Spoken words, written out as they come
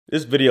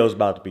This video is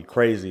about to be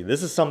crazy.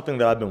 This is something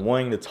that I've been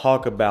wanting to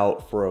talk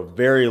about for a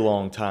very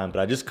long time,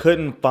 but I just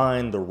couldn't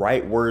find the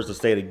right words to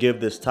say to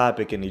give this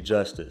topic any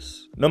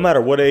justice. No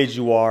matter what age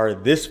you are,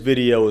 this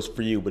video is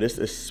for you, but it's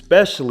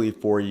especially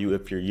for you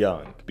if you're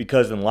young.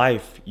 Because in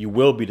life, you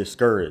will be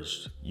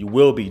discouraged, you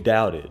will be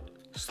doubted,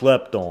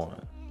 slept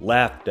on,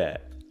 laughed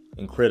at,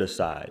 and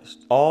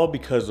criticized, all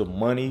because of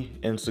money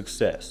and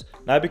success.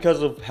 Not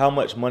because of how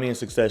much money and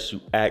success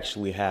you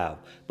actually have,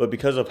 but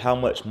because of how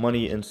much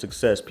money and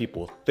success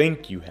people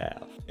think you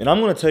have. And I'm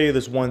going to tell you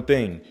this one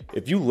thing: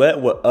 if you let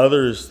what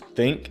others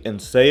think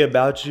and say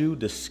about you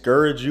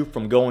discourage you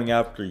from going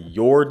after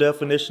your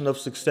definition of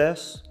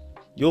success,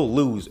 you'll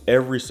lose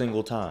every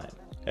single time.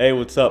 Hey,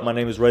 what's up? My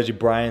name is Reggie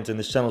Bryant, and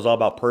this channel is all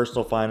about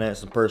personal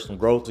finance and personal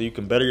growth so you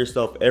can better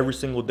yourself every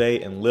single day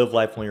and live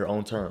life on your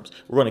own terms.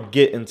 We're going to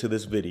get into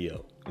this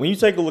video. When you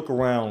take a look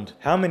around,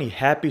 how many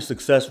happy,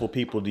 successful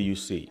people do you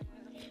see?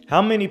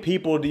 How many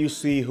people do you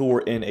see who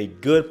are in a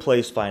good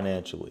place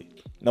financially?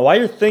 Now, while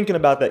you're thinking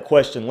about that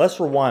question, let's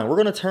rewind. We're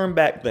going to turn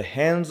back the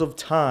hands of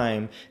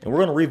time, and we're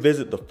going to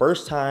revisit the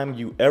first time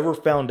you ever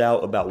found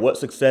out about what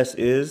success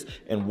is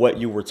and what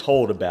you were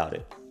told about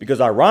it.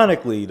 Because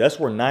ironically, that's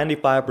where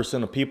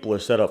 95% of people are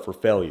set up for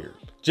failure.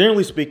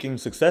 Generally speaking,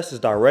 success is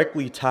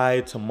directly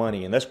tied to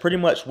money, and that's pretty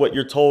much what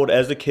you're told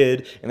as a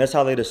kid, and that's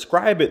how they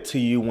describe it to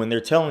you when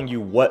they're telling you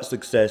what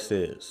success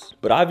is.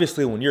 But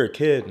obviously, when you're a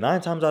kid,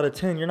 9 times out of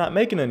 10, you're not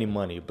making any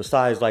money,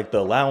 besides like the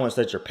allowance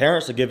that your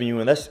parents are giving you,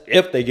 and that's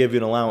if they give you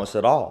an allowance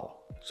at all.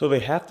 So they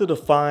have to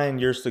define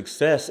your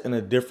success in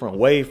a different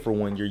way for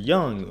when you're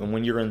young. And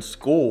when you're in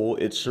school,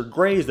 it's your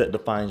grades that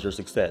defines your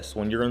success.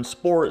 When you're in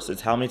sports,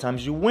 it's how many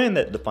times you win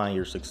that define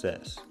your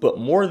success. But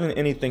more than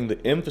anything,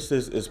 the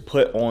emphasis is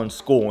put on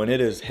school, and it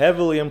is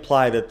heavily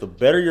implied that the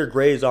better your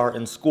grades are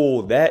in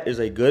school, that is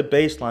a good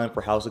baseline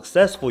for how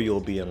successful you'll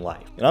be in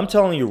life. And I'm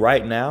telling you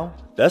right now,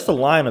 that's a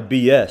line of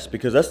BS,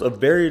 because that's a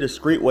very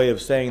discreet way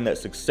of saying that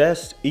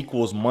success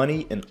equals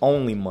money and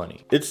only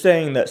money. It's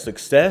saying that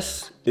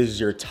success is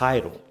your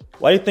title.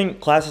 Why do you think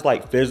classes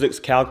like physics,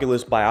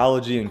 calculus,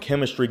 biology, and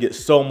chemistry get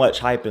so much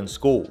hype in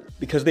school?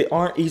 Because they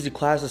aren't easy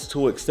classes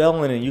to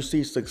excel in, and you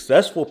see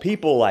successful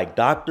people like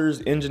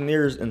doctors,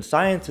 engineers, and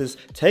scientists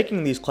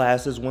taking these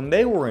classes when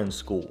they were in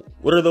school.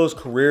 What are those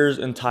careers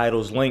and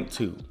titles linked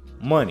to?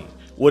 Money.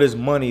 What is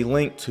money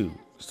linked to?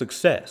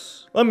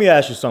 Success. Let me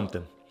ask you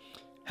something.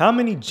 How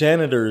many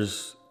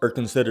janitors are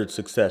considered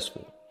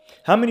successful?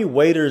 How many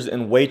waiters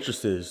and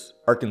waitresses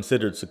are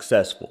considered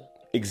successful?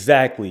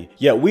 Exactly.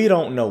 Yet we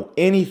don't know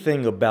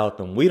anything about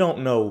them. We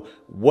don't know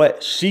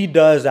what she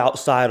does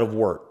outside of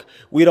work.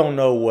 We don't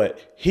know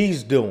what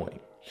he's doing.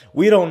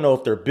 We don't know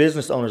if they're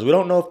business owners. We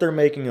don't know if they're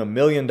making $1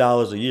 million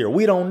a year.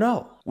 We don't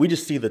know. We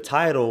just see the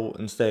title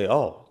and say,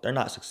 oh, they're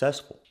not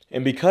successful.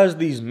 And because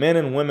these men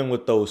and women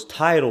with those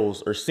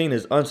titles are seen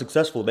as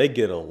unsuccessful, they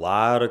get a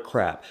lot of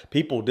crap.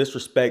 People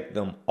disrespect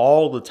them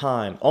all the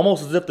time,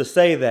 almost as if to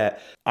say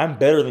that I'm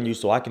better than you,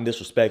 so I can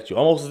disrespect you.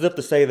 Almost as if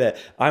to say that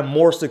I'm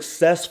more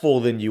successful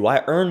than you,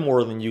 I earn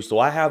more than you, so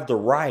I have the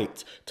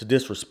right to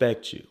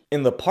disrespect you.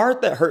 And the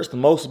part that hurts the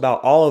most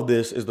about all of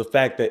this is the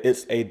fact that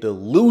it's a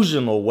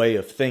delusional way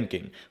of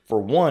thinking.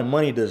 For one,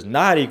 money does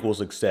not equal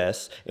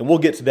success, and we'll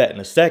get to that in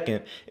a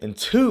second. And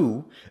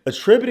two,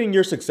 attributing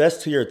your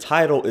success to your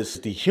title is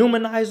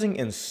dehumanizing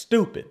and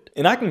stupid.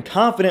 And I can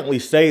confidently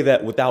say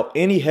that without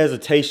any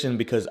hesitation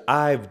because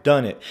I've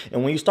done it.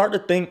 And when you start to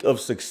think of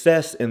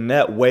success in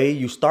that way,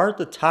 you start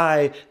to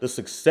tie the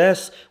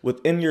success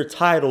within your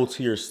title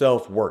to your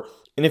self-worth.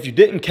 And if you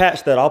didn't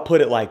catch that, I'll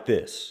put it like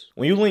this.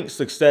 When you link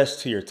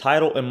success to your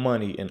title and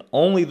money, and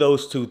only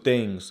those two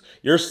things,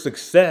 your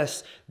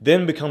success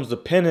then becomes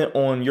dependent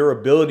on your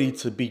ability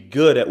to be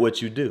good at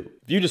what you do.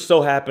 If you just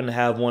so happen to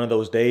have one of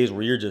those days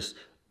where you're just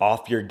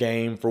off your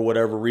game for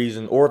whatever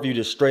reason, or if you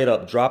just straight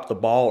up drop the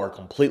ball or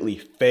completely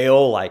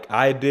fail like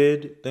I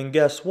did, then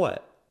guess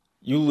what?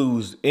 You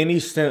lose any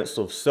sense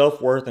of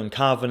self-worth and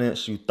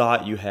confidence you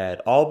thought you had,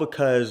 all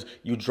because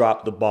you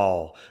dropped the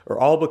ball, or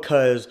all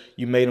because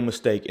you made a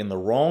mistake and the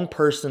wrong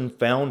person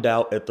found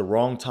out at the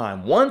wrong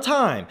time. One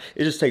time!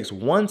 It just takes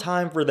one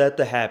time for that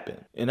to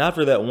happen. And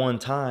after that one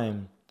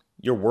time,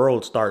 your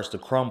world starts to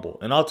crumble.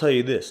 And I'll tell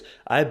you this,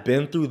 I've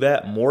been through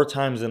that more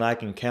times than I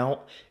can count,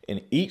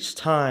 and each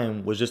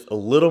time was just a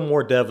little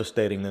more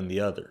devastating than the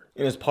other.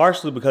 And it's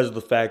partially because of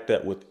the fact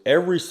that with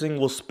every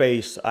single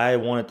space I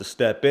wanted to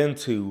step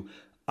into,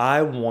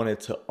 I wanted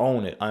to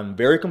own it. I'm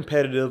very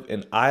competitive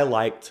and I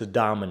like to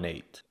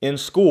dominate. In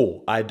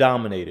school, I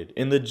dominated.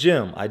 In the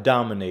gym, I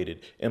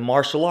dominated. In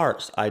martial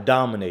arts, I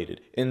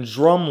dominated. In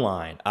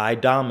drumline, I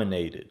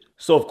dominated.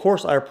 So of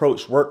course I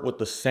approached work with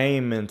the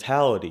same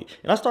mentality.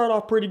 And I started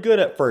off pretty good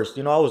at first.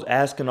 You know, I was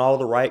asking all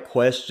the right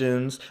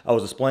questions. I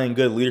was displaying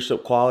good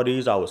leadership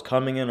qualities. I was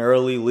coming in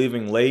early,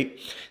 leaving late.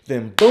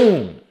 Then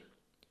boom,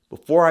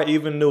 before I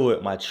even knew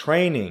it, my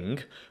training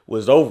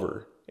was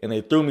over and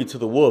they threw me to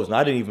the wolves. And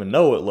I didn't even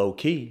know it, low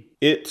key.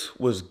 It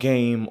was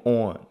game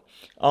on.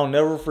 I'll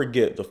never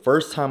forget the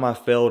first time I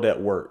failed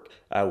at work.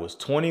 I was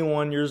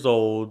 21 years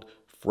old,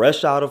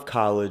 fresh out of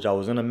college. I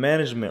was in a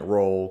management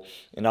role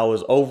and I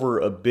was over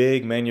a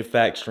big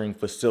manufacturing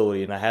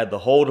facility and I had the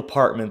whole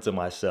department to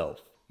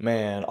myself.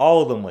 Man,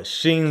 all the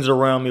machines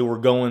around me were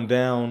going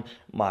down.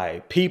 My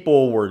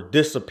people were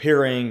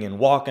disappearing and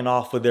walking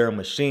off of their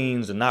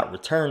machines and not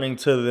returning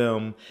to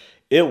them.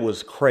 It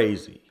was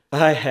crazy.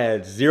 I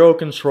had zero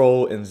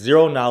control and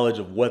zero knowledge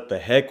of what the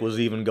heck was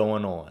even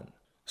going on.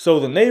 So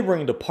the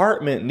neighboring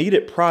department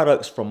needed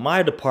products from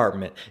my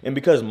department, and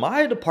because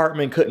my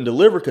department couldn't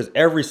deliver because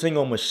every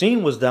single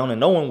machine was down and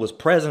no one was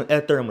present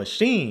at their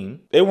machine,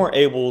 they weren't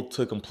able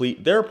to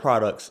complete their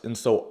products. And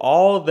so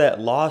all of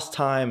that lost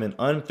time and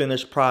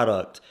unfinished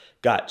product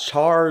got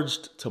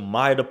charged to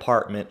my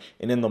department,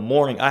 and in the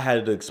morning I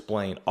had to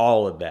explain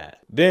all of that.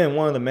 Then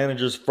one of the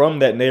managers from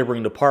that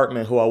neighboring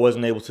department who I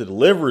wasn't able to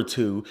deliver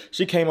to,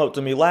 she came up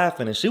to me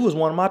laughing, and she was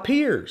one of my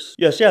peers.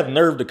 Yeah, she had the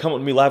nerve to come up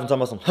to me laughing,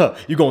 talking about some,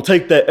 you gonna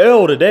take that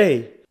L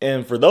today.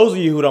 And for those of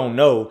you who don't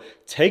know,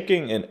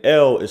 taking an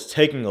L is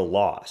taking a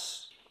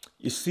loss.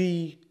 You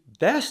see,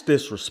 that's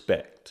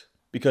disrespect.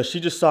 Because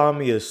she just saw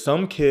me as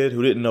some kid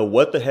who didn't know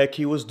what the heck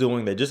he was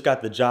doing, that just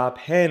got the job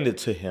handed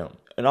to him.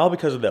 And all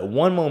because of that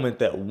one moment,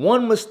 that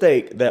one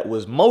mistake that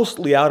was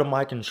mostly out of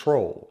my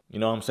control. You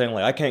know what I'm saying?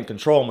 Like, I can't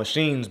control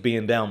machines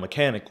being down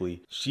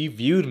mechanically. She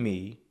viewed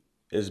me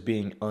as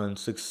being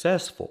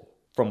unsuccessful.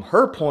 From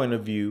her point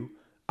of view,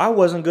 I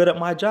wasn't good at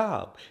my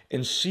job,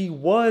 and she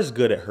was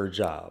good at her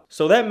job.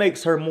 So that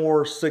makes her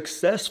more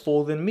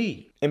successful than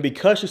me. And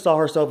because she saw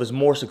herself as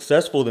more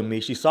successful than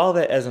me, she saw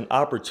that as an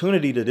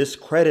opportunity to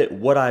discredit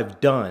what I've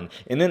done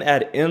and then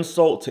add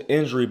insult to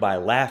injury by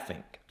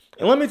laughing.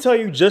 And let me tell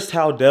you just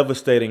how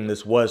devastating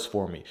this was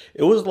for me.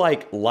 It was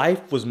like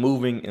life was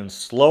moving in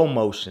slow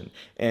motion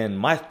and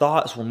my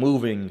thoughts were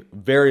moving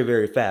very,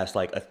 very fast,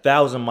 like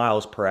 1,000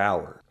 miles per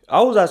hour.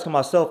 I was asking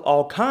myself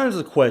all kinds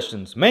of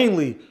questions,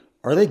 mainly,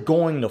 are they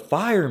going to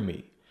fire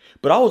me?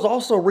 But I was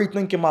also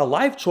rethinking my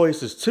life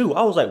choices too.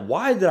 I was like,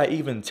 why did I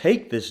even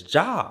take this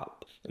job?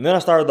 And then I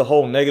started the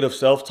whole negative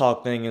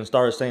self-talk thing and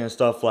started saying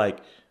stuff like,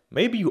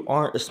 maybe you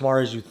aren't as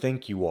smart as you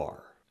think you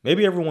are.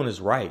 Maybe everyone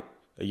is right.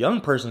 A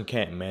young person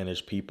can't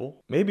manage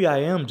people. Maybe I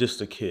am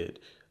just a kid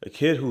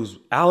who's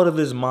out of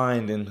his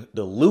mind and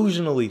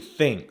delusionally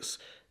thinks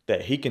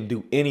that he can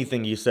do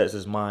anything he sets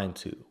his mind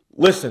to.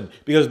 Listen,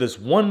 because of this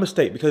one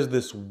mistake, because of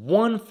this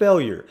one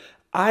failure,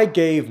 I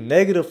gave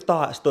negative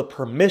thoughts the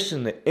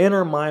permission to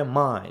enter my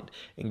mind.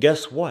 And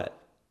guess what?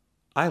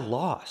 I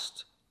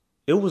lost.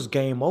 It was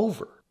game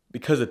over.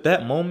 Because at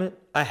that moment,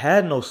 I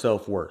had no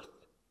self-worth,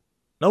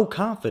 no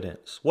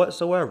confidence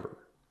whatsoever.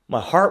 My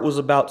heart was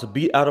about to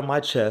beat out of my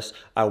chest.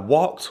 I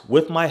walked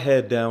with my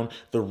head down.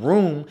 The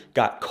room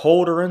got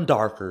colder and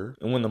darker.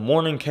 And when the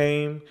morning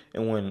came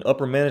and when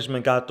upper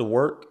management got to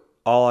work,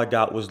 all I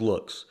got was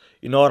looks.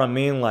 You know what I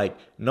mean? Like,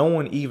 no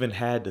one even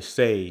had to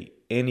say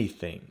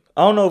anything.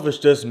 I don't know if it's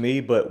just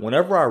me, but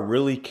whenever I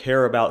really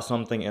care about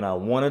something and I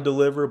want to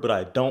deliver, but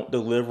I don't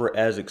deliver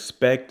as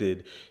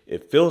expected,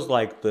 it feels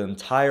like the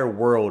entire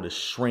world is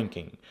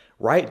shrinking,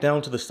 right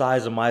down to the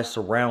size of my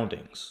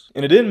surroundings.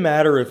 And it didn't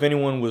matter if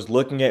anyone was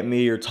looking at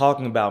me or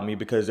talking about me,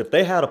 because if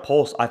they had a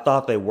pulse, I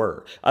thought they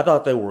were. I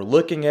thought they were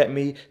looking at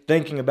me,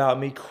 thinking about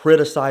me,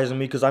 criticizing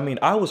me, because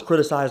I was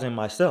criticizing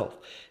myself.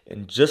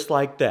 And just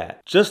like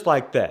that,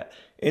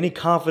 any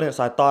confidence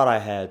I thought I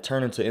had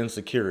turned into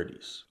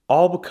insecurities.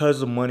 All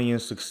because of money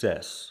and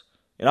success.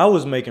 And I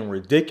was making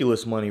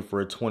ridiculous money for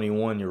a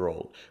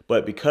 21-year-old,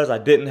 but because I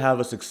didn't have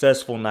a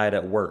successful night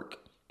at work,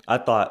 I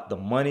thought the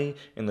money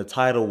and the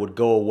title would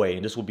go away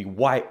and this would be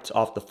wiped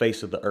off the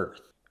face of the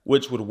earth,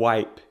 which would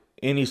wipe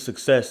any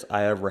success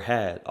I ever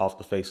had off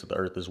the face of the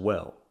earth as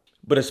well.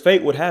 But as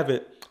fate would have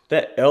it,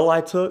 that L I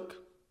took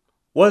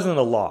wasn't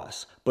a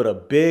loss, but a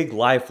big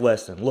life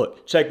lesson.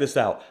 Look, check this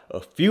out.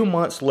 A few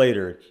months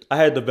later, I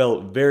had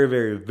developed very,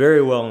 very,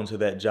 very well into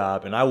that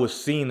job, and I was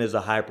seen as a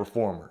high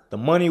performer. The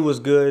money was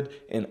good,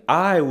 and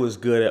I was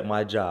good at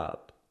my job.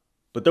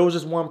 But there was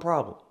just one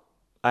problem.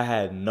 I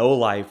had no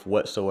life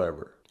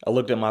whatsoever. I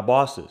looked at my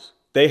bosses.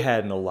 They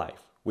had no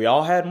life. We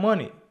all had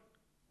money.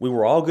 We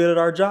were all good at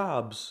our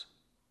jobs,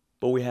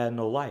 but we had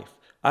no life.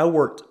 I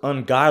worked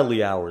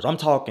ungodly hours. I'm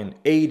talking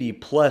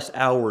 80+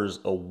 hours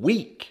a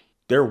week.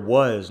 There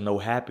was no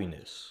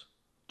happiness,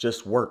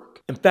 just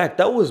work. In fact,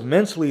 that was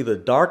mentally the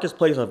darkest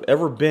place I've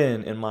ever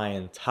been in my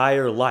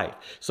entire life.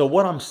 So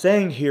what I'm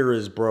saying here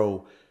is,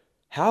 bro,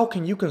 how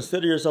can you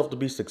consider yourself to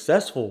be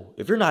successful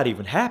if you're not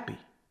even happy?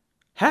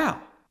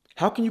 How?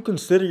 How can you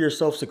consider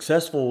yourself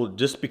successful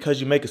just because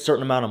you make a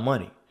certain amount of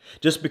money?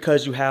 Just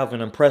because you have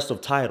an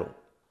impressive title?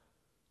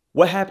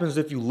 What happens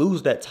if you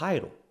lose that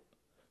title?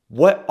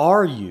 What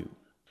are you?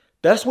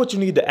 That's what you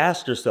need to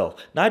ask yourself.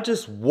 Not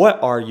just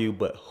what are you,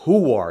 but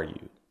who are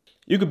you?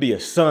 You could be a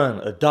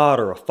son, a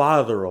daughter, a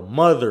father, a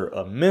mother,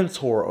 a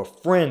mentor, a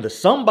friend,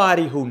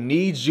 somebody who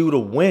needs you to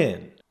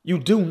win. You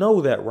do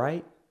know that,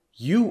 right?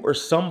 You are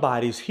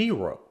somebody's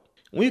hero.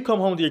 When you come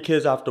home to your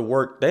kids after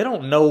work, they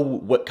don't know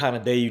what kind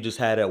of day you just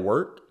had at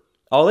work.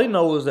 All they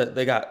know is that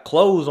they got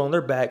clothes on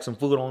their backs and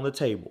food on the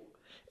table.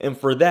 And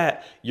for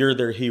that, you're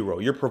their hero.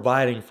 You're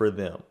providing for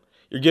them.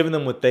 You're giving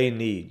them what they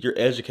need. You're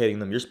educating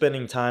them. You're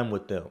spending time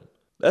with them.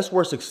 That's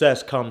where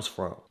success comes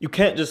from. You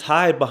can't just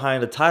hide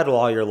behind a title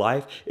all your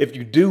life. If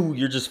you do,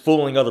 you're just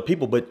fooling other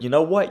people. But you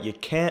know what? You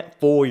can't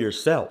fool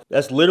yourself.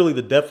 That's literally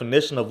the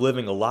definition of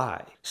living a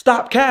lie.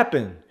 Stop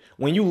capping.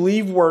 When you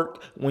leave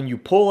work, when you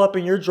pull up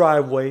in your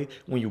driveway,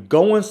 when you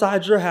go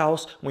inside your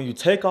house, when you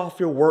take off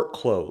your work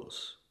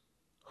clothes,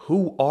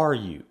 who are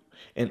you?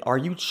 And are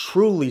you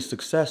truly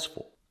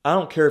successful? I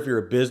don't care if you're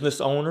a business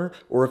owner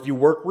or if you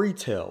work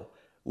retail.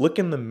 Look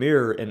in the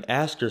mirror and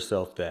ask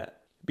yourself that.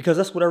 Because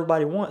that's what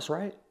everybody wants,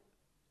 right?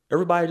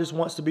 Everybody just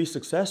wants to be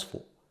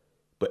successful.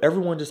 But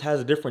everyone just has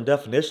a different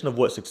definition of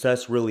what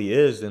success really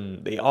is,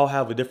 and they all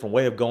have a different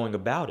way of going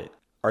about it.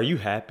 Are you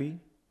happy?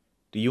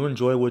 Do you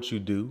enjoy what you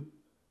do?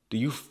 Do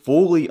you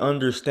fully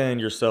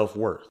understand your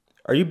self-worth?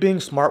 Are you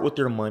being smart with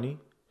your money?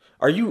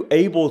 Are you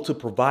able to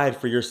provide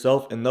for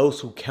yourself and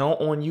those who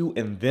count on you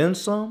and then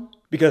some?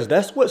 Because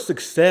that's what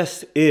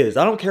success is.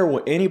 I don't care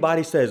what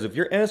anybody says. If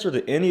your answer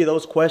to any of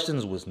those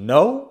questions was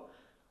no,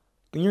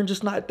 then you're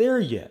just not there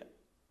yet.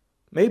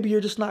 Maybe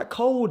you're just not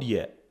cold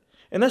yet.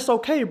 And that's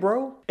okay,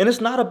 bro. And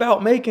it's not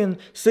about making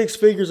 6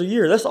 figures a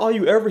year. That's all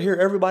you ever hear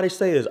everybody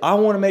say is, I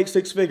want to make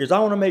 6 figures. I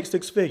want to make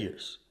 6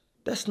 figures.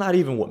 That's not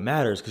even what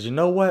matters. Because you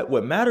know what?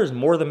 What matters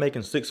more than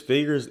making 6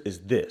 figures is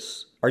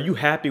this. Are you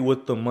happy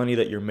with the money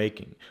that you're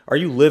making? Are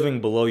you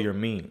living below your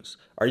means?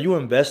 Are you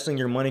investing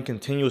your money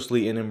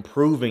continuously in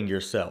improving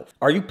yourself?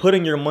 Are you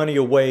putting your money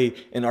away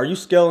and are you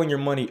scaling your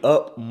money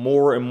up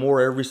more and more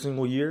every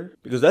single year?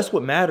 Because that's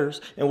what matters.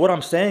 And what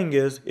I'm saying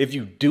is, if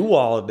you do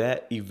all of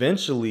that,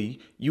 eventually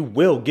you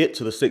will get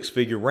to the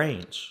 6-figure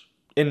range.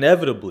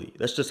 Inevitably.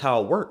 That's just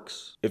how it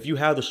works. If you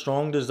have the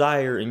strong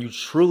desire and you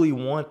truly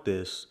want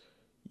this,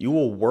 you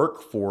will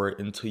work for it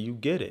until you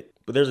get it.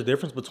 But there's a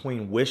difference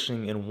between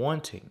wishing and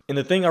wanting. And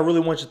the thing I really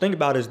want you to think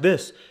about is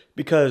this,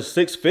 because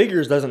 6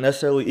 figures doesn't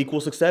necessarily equal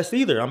success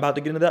either. I'm about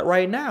to get into that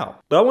right now.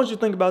 But I want you to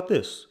think about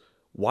this.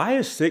 Why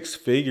is 6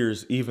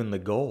 figures even the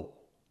goal?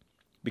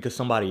 Because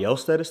somebody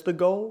else said it's the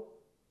goal?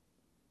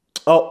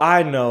 Oh,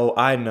 I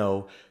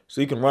know.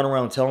 So you can run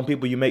around telling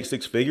people you make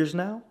 6 figures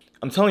now?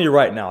 I'm telling you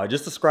right now, I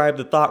just described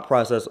the thought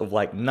process of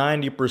like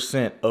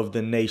 90% of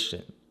the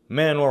nation.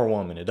 Man or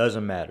woman, it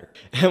doesn't matter.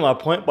 And my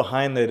point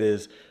behind that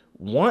is,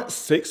 want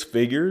 6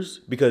 figures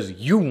because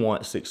you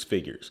want 6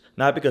 figures.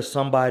 Not because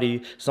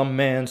somebody, some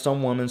man,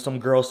 some woman, some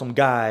girl, some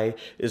guy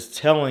is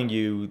telling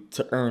you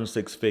to earn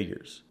 6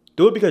 figures.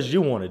 Do it because you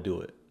want to do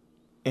it.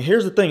 And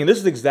here's the thing, and this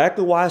is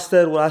exactly why I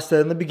said what I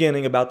said in the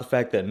beginning about the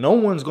fact that no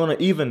one's going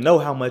to even know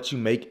how much you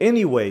make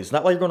anyways. It's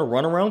not like you're going to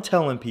run around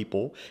telling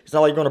people. It's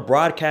not like you're going to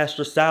broadcast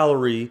your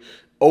salary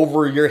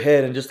over your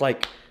head and just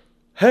like,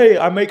 hey,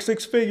 I make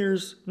 6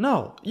 figures.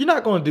 No, you're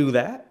not going to do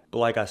that. But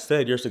like I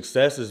said, your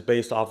success is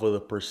based off of the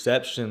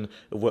perception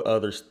of what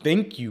others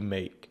think you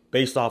make,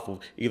 based off of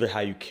either how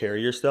you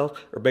carry yourself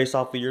or based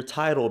off of your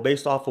title, or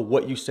based off of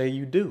what you say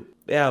you do.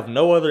 They have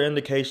no other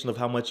indication of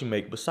how much you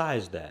make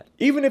besides that.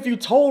 Even if you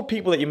told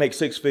people that you make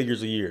 6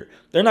 figures a year,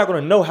 they're not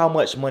going to know how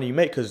much money you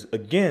make because,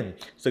 again,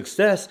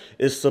 success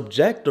is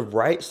subjective,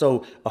 right?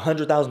 So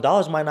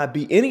 $100,000 might not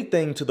be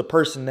anything to the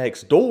person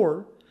next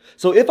door.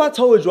 So if I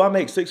told you I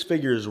make 6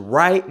 figures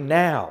right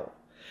now,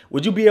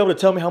 would you be able to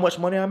tell me how much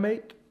money I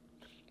make?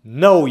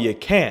 No, you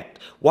can't.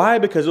 Why?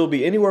 Because it will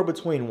be anywhere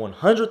between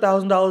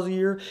 $100,000 a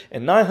year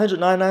and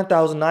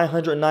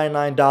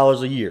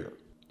 $999,999 a year.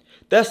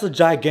 That's a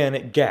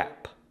gigantic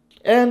gap.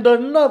 And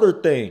another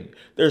thing,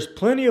 there's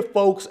plenty of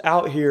folks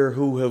out here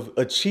who have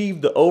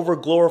achieved the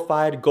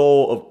overglorified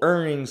goal of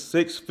earning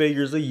 6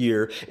 figures a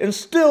year and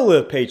still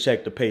live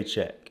paycheck to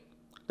paycheck.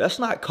 That's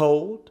not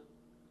cold.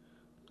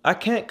 I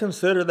can't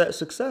consider that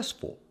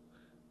successful.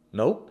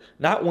 Nope,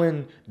 not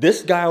when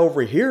this guy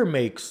over here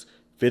makes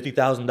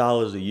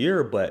 $50,000 a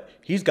year, but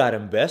he's got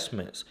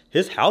investments.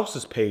 His house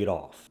is paid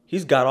off.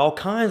 He's got all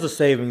kinds of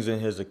savings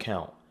in his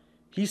account.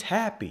 He's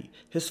happy.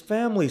 His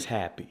family's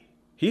happy.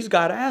 He's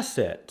got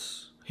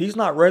assets. He's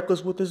not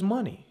reckless with his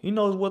money. He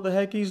knows what the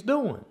heck he's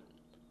doing.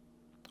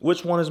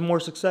 Which one is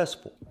more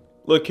successful?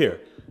 Look here,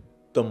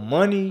 the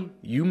money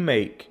you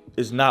make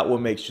is not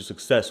what makes you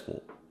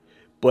successful,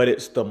 but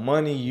it's the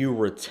money you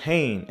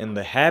retain and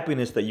the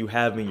happiness that you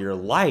have in your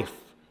life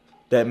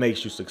that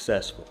makes you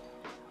successful.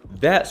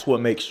 That's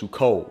what makes you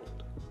cold.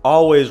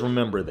 Always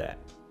remember that.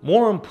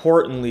 More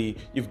importantly,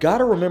 you've got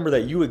to remember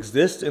that you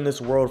exist in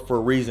this world for a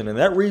reason, and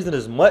that reason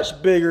is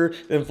much bigger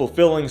than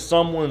fulfilling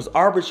someone's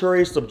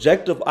arbitrary,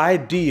 subjective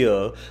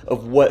idea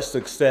of what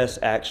success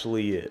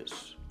actually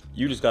is.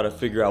 You just got to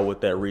figure out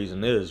what that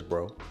reason is,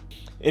 bro.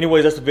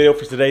 Anyways, that's the video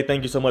for today.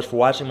 Thank you so much for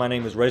watching. My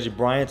name is Reggie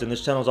Bryant, and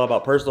this channel is all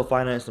about personal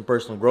finance and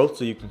personal growth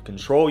so you can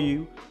control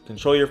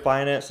your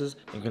finances,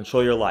 and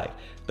control your life.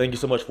 Thank you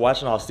so much for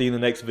watching. I'll see you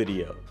in the next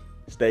video.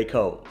 Stay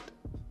cold.